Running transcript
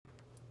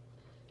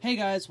Hey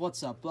guys,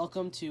 what's up?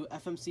 Welcome to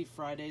FMC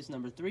Fridays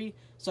number 3.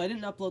 So I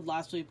didn't upload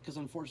last week because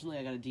unfortunately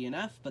I got a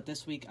DNF, but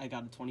this week I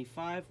got a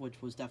 25,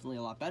 which was definitely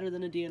a lot better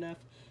than a DNF.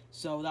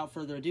 So without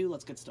further ado,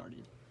 let's get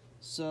started.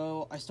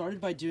 So I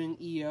started by doing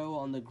EO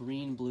on the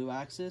green-blue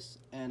axis,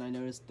 and I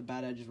noticed the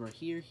bad edges were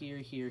here, here,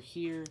 here,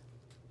 here,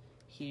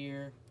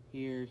 here,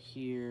 here,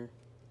 here,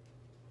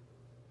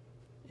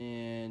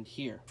 and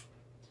here.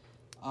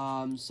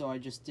 So I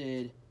just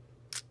did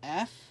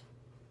F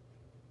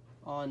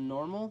on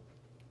normal,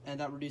 and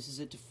that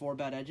reduces it to 4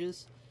 bad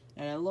edges.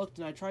 And I looked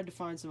and I tried to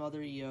find some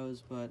other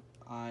EOs, but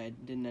I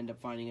didn't end up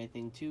finding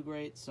anything too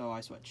great, so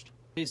I switched.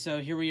 Okay, so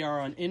here we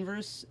are on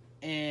inverse,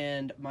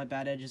 and my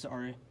bad edges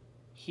are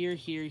here,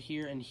 here,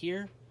 here, and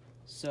here.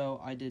 So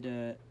I did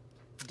a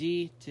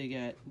D to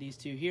get these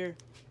two here,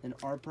 then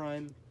R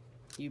prime,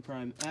 U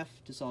prime, F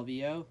to solve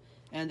EO.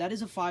 And that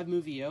is a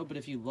 5-move EO, but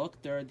if you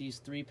look, there are these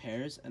 3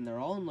 pairs, and they're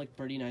all in like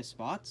pretty nice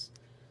spots.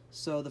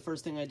 So the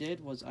first thing I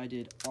did was I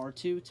did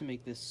R2 to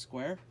make this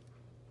square.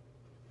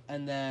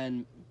 And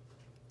then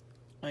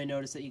I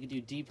noticed that you could do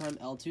D prime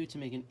L2 to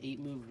make an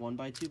 8-move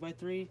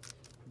 1x2x3,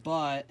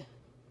 but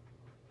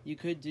you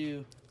could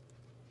do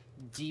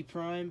D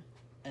prime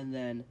and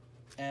then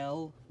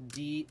L,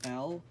 D,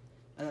 L,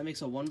 and that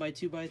makes a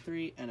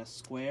 1x2x3 and a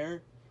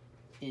square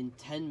in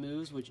 10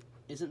 moves, which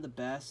isn't the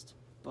best,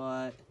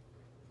 but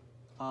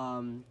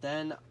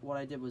then what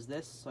I did was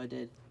this. So I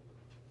did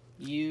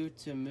U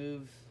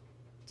to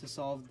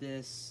solve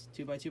this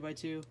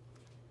 2x2x2,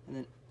 and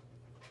then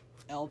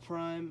R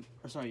prime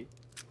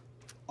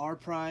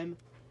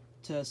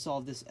to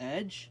solve this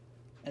edge,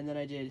 and then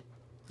I did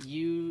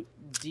U,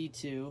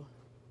 D2,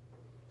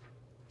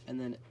 and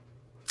then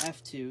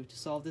F2 to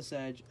solve this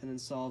edge, and then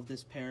solve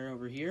this pair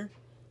over here,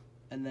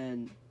 and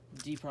then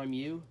D prime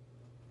U,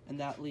 and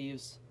that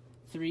leaves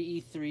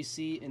 3E,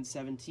 3C in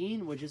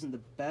 17, which isn't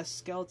the best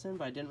skeleton,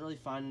 but I didn't really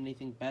find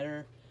anything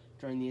better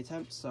during the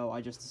attempt, so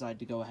I just decided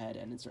to go ahead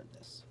and insert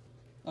this.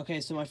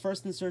 Okay, so my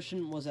first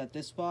insertion was at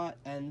this spot,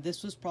 and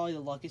this was probably the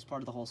luckiest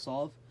part of the whole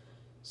solve.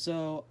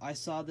 So I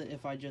saw that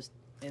if I just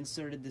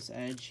inserted this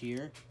edge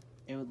here,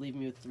 it would leave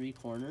me with 3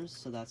 corners.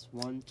 So that's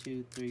 1,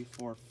 2, 3,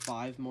 4,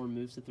 5 more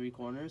moves to 3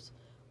 corners.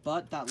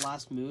 But that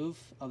last move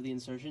of the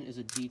insertion is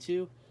a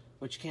D2,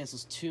 which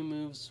cancels 2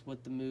 moves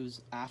with the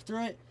moves after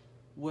it,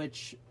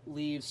 which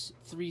leaves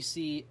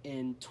 3C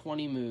in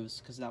 20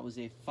 moves, because that was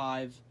a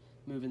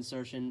 5-move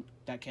insertion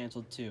that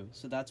canceled 2.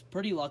 So that's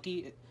pretty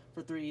lucky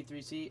for 3E,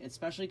 3C,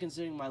 especially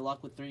considering my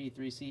luck with 3E,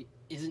 3C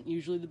isn't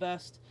usually the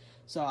best,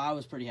 so I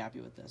was pretty happy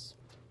with this.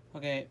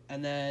 Okay,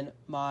 and then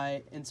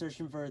my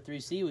insertion for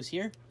 3C was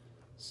here,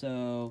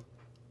 so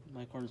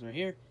my corners are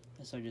here,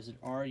 and so I just did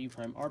R, U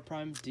prime, R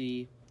prime,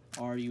 D,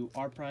 R, U,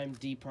 R prime,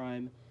 D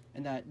prime,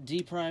 and that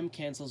D prime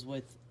cancels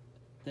with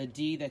the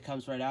D that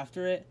comes right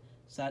after it,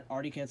 so that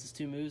already cancels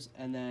 2 moves,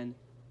 and then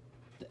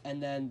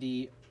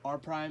the R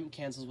prime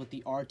cancels with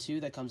the R2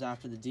 that comes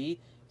after the D,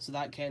 so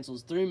that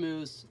cancels 3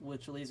 moves,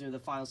 which leaves me with a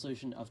final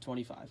solution of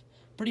 25.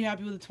 Pretty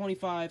happy with the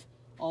 25,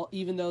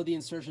 even though the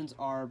insertions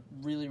are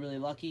really, really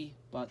lucky,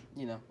 but,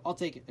 you know, I'll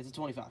take it. It's a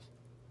 25.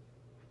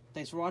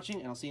 Thanks for watching,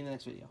 and I'll see you in the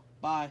next video.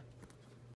 Bye!